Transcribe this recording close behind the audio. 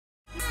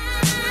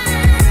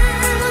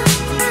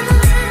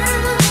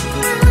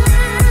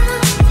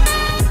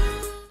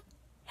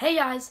Hey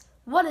guys,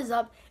 what is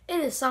up? It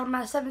is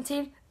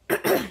Summermath17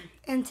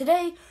 and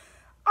today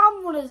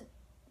I'm going to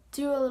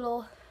do a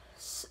little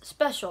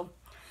special.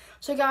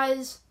 So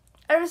guys,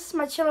 ever since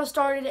my channel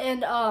started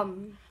in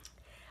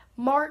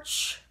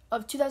March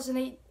of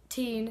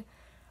 2018,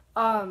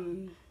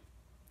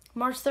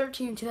 March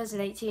 13,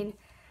 2018,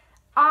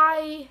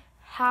 I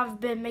have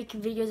been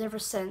making videos ever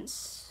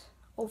since,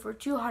 over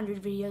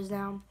 200 videos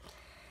now.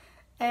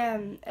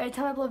 And every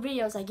time I upload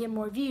videos, I get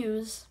more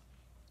views,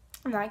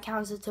 and that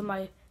counts into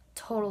my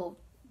total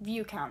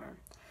view counter.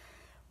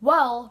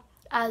 Well,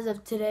 as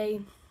of today,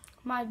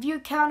 my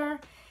view counter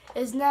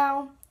is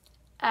now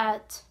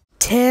at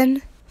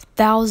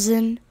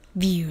 10,000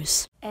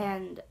 views.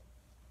 And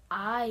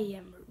I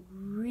am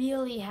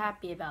really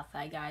happy about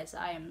that, guys.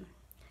 I am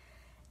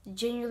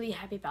genuinely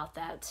happy about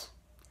that.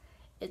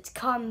 It's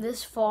come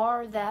this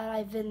far that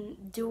I've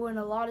been doing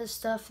a lot of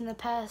stuff in the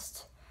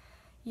past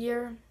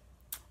year.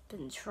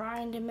 Been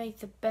trying to make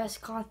the best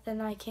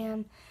content I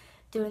can,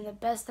 doing the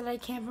best that I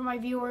can for my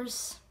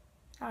viewers,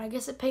 and I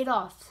guess it paid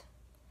off.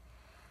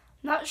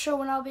 Not sure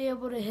when I'll be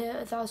able to hit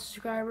 1,000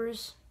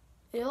 subscribers.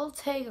 It'll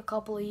take a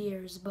couple of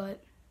years,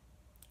 but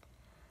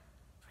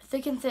for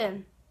thick and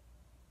thin,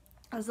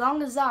 as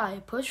long as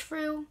I push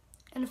through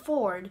and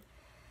forward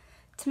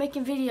to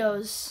making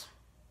videos,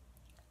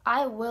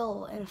 I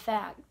will, in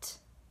fact,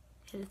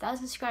 hit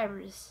 1,000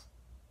 subscribers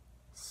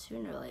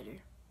sooner or later.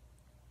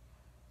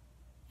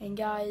 And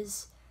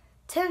guys,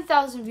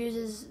 10,000 views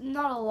is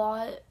not a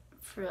lot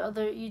for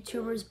other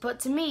YouTubers, but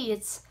to me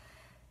it's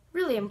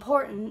really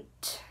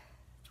important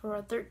for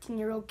a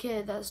 13-year-old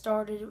kid that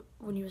started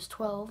when he was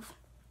 12.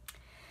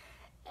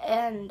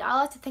 And I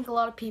like to thank a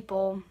lot of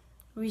people: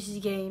 Reese's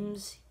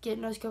Games, Get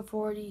No Scope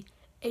 40,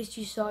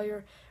 H.G.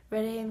 Sawyer,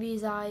 Red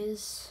AMV's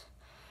Eyes,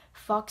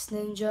 Fox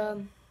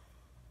Ninja.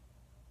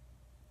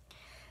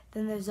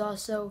 Then there's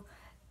also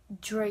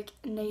Drake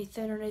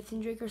Nathan, or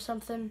Nathan Drake or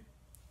something.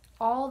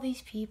 All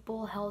these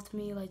people helped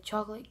me, like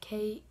Chocolate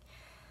Cake.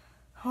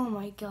 Oh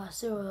my gosh,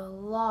 there were a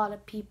lot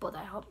of people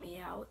that helped me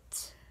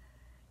out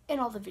in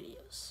all the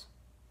videos.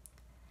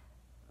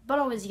 But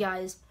anyways,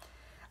 guys,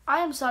 I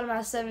am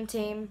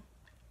Sodom17,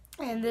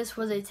 and this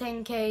was a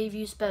 10K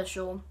view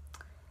special.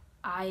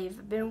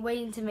 I've been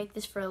waiting to make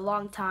this for a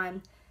long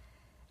time.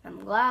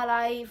 I'm glad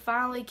I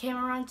finally came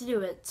around to do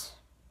it.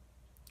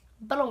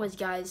 But anyways,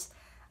 guys,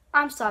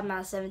 I'm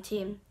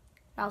Sodom17, and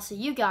I'll see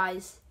you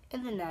guys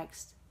in the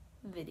next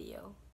video.